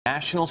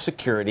national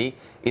security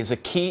is a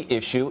key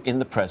issue in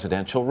the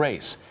presidential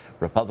race.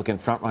 Republican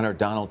frontrunner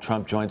Donald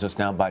Trump joins us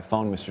now by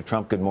phone. Mr.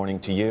 Trump, good morning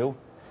to you.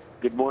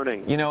 Good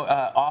morning. You know,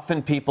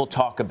 often people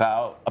talk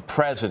about a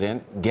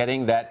president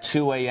getting that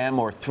 2 a.m.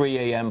 or 3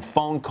 a.m.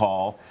 phone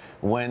call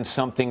when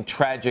something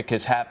tragic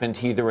has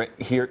happened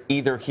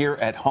either here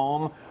at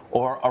home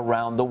or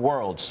around the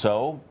world.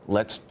 So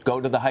let's go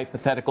to the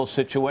hypothetical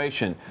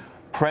situation.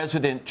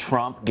 President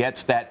Trump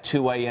gets that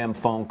 2 a.m.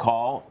 phone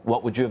call.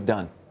 What would you have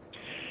done?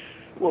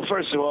 Well,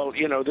 first of all,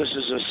 you know, this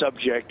is a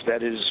subject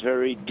that is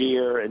very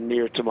dear and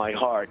near to my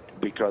heart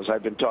because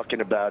I've been talking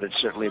about it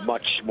certainly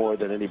much more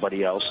than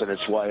anybody else, and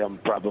it's why I'm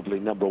probably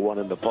 #1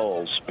 in the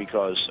polls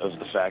because of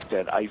the fact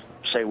that I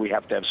say we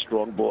have to have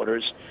strong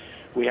borders.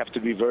 We have to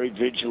be very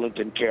vigilant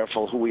and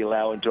careful who we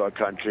allow into our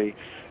country.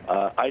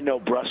 I know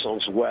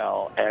Brussels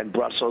well, and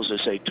Brussels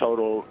is a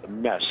total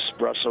mess.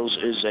 Brussels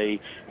is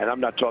and I'm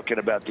not talking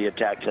about the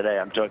attack today,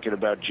 I'm talking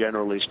about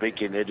generally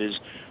speaking, it is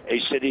a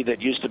city that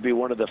used to be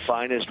one of the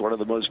finest, one of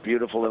the most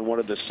beautiful, and one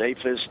of the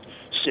safest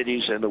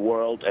cities in the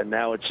world, and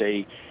now it's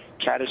a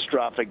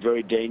catastrophic,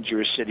 very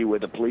dangerous city where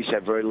the police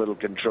have very little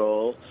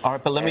control. All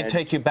right, but let me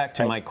take you back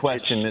to my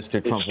question,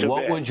 Mr. Trump.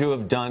 What would you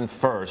have done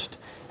first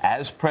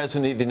as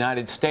President of the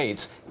United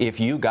States if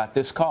you got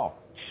this call?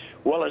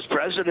 Well, as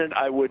president,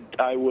 I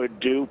would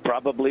do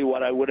probably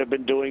what I would have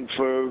been doing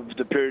for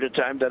the period of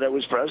time that I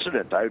was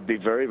president. I would be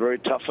very, very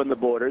tough on the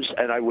borders,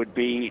 and I would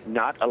be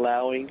not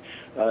allowing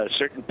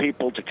certain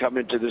people to come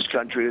into this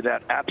country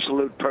without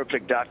absolute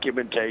perfect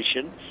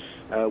documentation.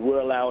 We're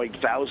allowing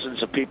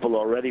thousands of people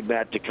already,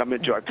 Matt, to come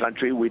into our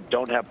country. We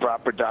don't have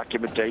proper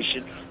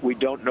documentation. We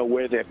don't know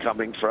where they're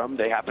coming from.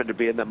 They happen to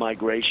be in the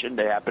migration.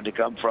 They happen to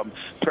come from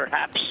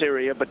perhaps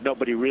Syria, but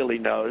nobody really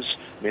knows.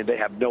 I mean, they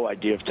have no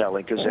idea of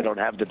telling because they don't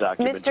have the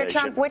documentation. Mr.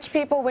 Trump, which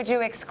people would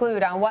you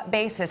exclude? On what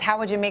basis? How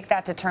would you make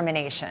that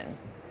determination?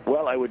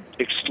 Well, I would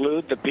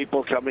exclude the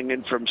people coming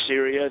in from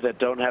Syria that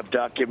don't have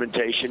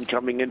documentation,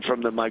 coming in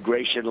from the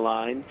migration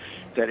line,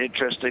 that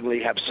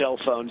interestingly have cell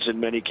phones in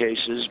many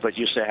cases, but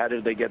you say, how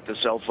did they get the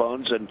cell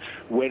phones and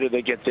where do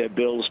they get their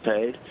bills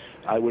paid?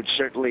 I would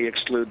certainly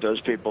exclude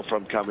those people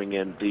from coming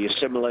in. The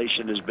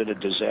assimilation has been a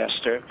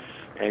disaster.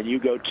 And you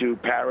go to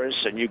Paris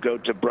and you go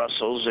to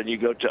Brussels and you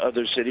go to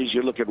other cities.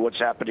 You look at what's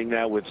happening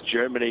now with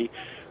Germany,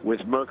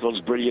 with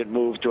Merkel's brilliant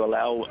move to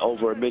allow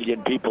over 1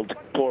 million people to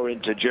pour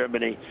into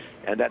Germany,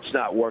 and that's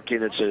not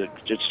working.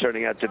 It's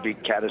turning out to be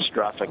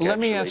catastrophic. Let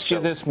me ask you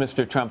this,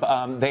 Mr. Trump.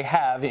 They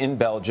have in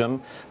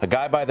Belgium a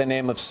guy by the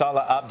name of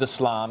Salah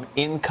Abdeslam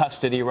in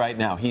custody right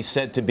now. He's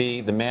said to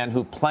be the man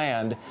who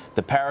planned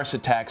the Paris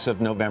attacks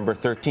of November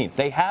 13th.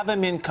 They have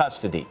him in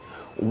custody.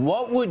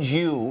 What would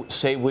you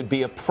say would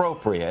be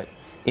appropriate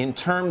in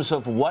terms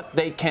of what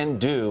they can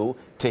do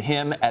to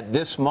him at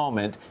this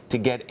moment to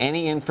get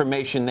any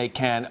information they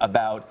can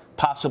about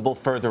possible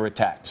further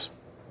attacks?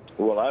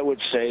 Well, I would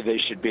say they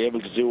should be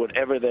able to do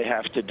whatever they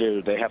have to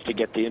do. They have to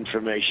get the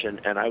information,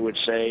 and I would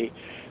say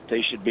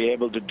they should be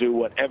able to do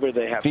whatever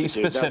they have to do. Be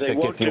specific, now, they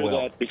won't if you do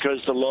will. that because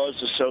the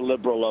laws are so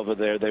liberal over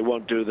there. They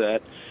won't do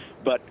that.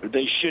 But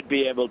they should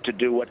be able to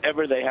do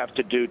whatever they have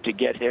to do to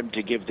get him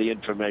to give the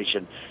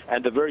information.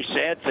 And the very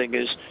sad thing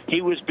is he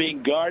was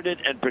being guarded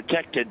and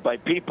protected by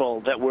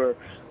people that were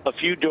a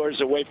few doors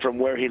away from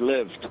where he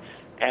lived.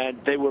 And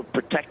they were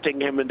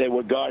protecting him and they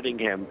were guarding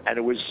him. And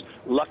it was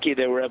lucky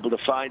they were able to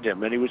find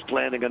him. And he was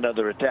planning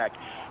another attack.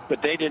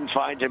 But they didn't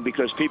find him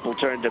because people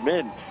turned him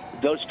in.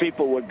 Those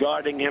people were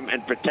guarding him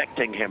and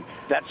protecting him.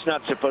 That's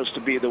not supposed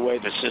to be the way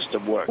the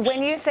system works.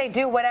 When you say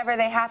do whatever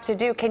they have to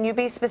do, can you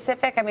be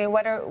specific? I mean,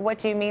 what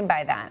do you mean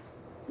by that?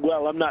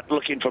 Well, I'm not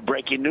looking for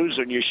breaking news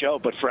on your show,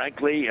 but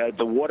frankly,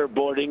 the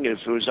waterboarding, if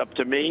it was up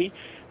to me,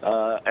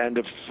 and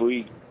if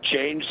we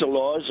change the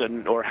laws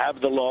or have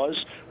the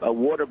laws,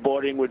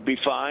 waterboarding would be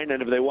fine.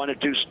 And if they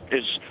wanted to,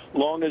 as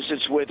long as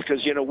it's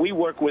because, you know, we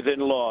work within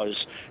laws.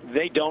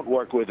 They don't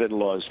work within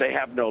laws. They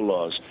have no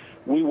laws.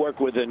 We work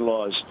within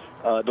laws.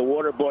 The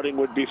waterboarding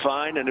would be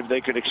fine, and if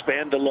they could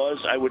expand the laws,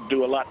 I would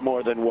do a lot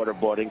more than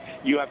waterboarding.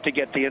 You have to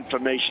get the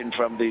information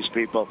from these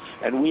people,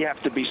 and we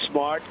have to be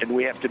smart, and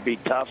we have to be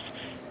tough,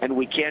 and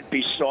we can't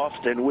be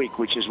soft and weak,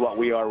 which is what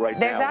we are right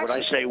now.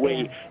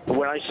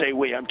 When I say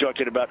we, I'm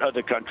talking about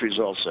other countries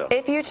also.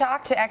 If you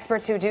talk to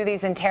experts who do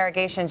these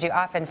interrogations, you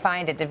often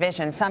find a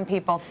division. Some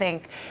people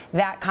think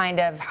that kind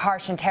of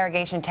harsh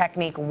interrogation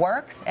technique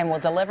works and will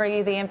deliver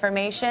you the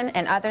information,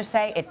 and others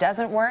say it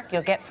doesn't work,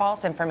 you'll get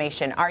false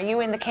information. Are you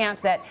in the camp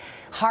that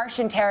harsh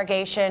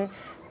interrogation,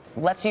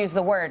 let's use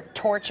the word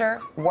torture,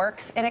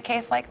 works in a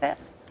case like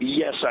this?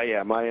 Yes, I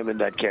am. I am in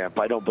that camp.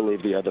 I don't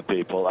believe the other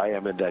people. I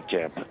am in that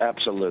camp.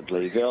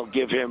 Absolutely. They'll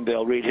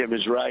read him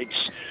his rights.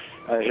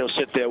 He'll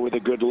sit there with a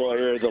good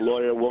lawyer. The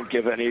lawyer won't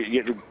give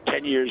any.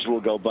 10 years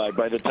will go by.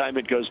 By the time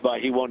it goes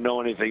by, he won't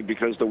know anything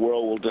because the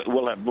world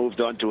will have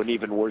moved on to an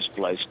even worse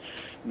place.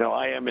 No,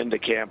 I am in the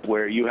camp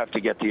where you have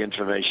to get the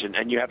information,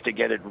 and you have to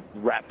get it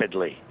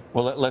rapidly.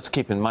 Well, let's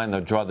keep in mind,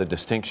 though, draw the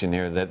distinction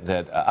here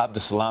that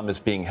Abdeslam is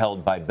being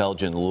held by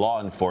Belgian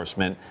law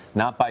enforcement,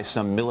 not by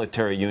some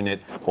military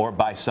unit or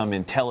by some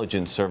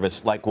intelligence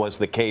service, like was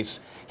the case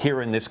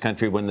here in this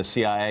country when the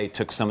CIA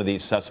took some of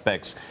these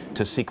suspects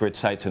to secret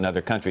sites in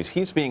other countries.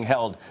 He's being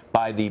held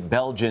by the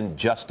Belgian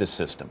justice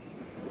system.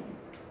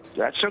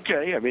 That's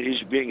okay. I mean,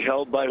 he's being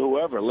held by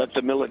whoever. Let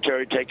the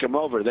military take him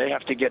over. They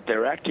have to get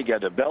their act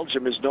together.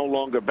 Belgium is no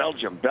longer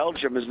Belgium.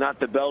 Belgium is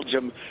not the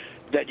Belgium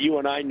that you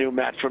and I knew,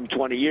 Matt, from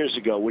 20 years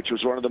ago, which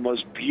was one of the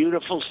most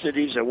beautiful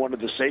cities and one of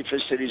the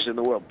safest cities in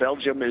the world.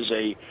 Belgium is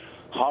a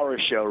horror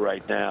show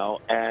right now,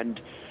 and,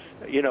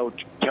 you know,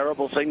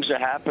 terrible things are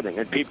happening,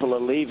 and people are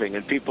leaving,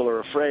 and people are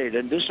afraid.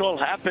 And this all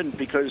happened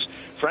because,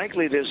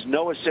 frankly, there's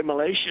no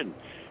assimilation.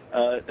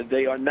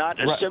 They are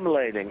not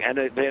assimilating, and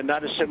they're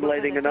not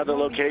assimilating in other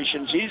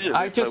locations either,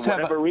 for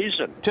whatever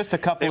reason. Just a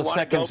couple of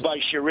seconds. They want to go by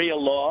Sharia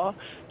law.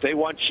 They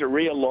want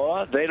Sharia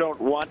law. They don't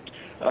want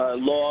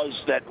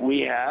laws that we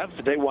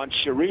have. They want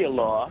Sharia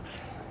law.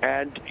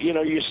 And, you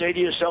know, you say to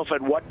yourself,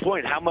 at what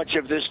point, how much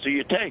of this do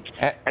you take?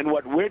 And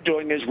what we're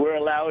doing is we're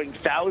allowing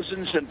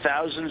thousands and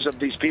thousands of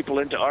these people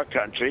into our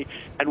country,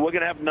 and we're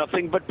going to have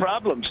nothing but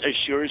problems as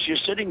sure as you're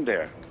sitting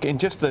there. In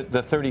just the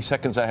 30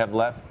 seconds I have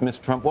left,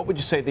 Mr. Trump, what would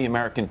you say to the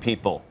American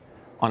people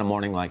on a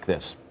morning like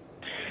this?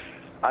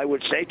 I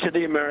would say to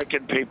the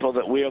American people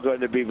that we are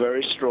going to be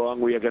very strong,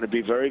 we are going to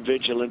be very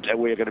vigilant, and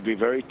we are going to be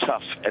very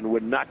tough, and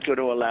we're not going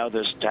to allow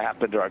this to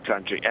happen to our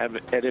country. And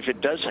if it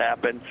does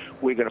happen,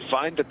 we're going to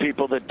find the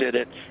people that did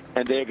it,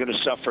 and they're going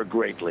to suffer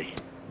greatly.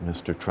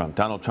 Mr. Trump.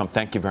 Donald Trump,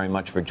 thank you very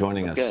much for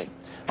joining us.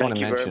 Thank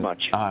you very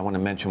much. I want to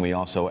mention we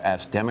also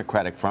asked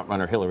Democratic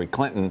frontrunner Hillary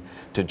Clinton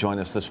to join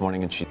us this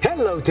morning. And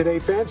Hello, Today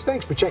fans.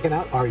 Thanks for checking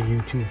out our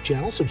YouTube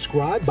channel.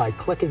 Subscribe by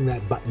clicking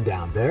that button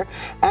down there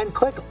and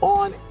click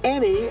on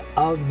any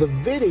of the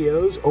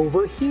videos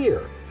over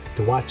here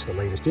to watch the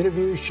latest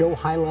interviews, show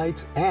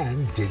highlights,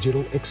 and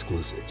digital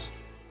exclusives.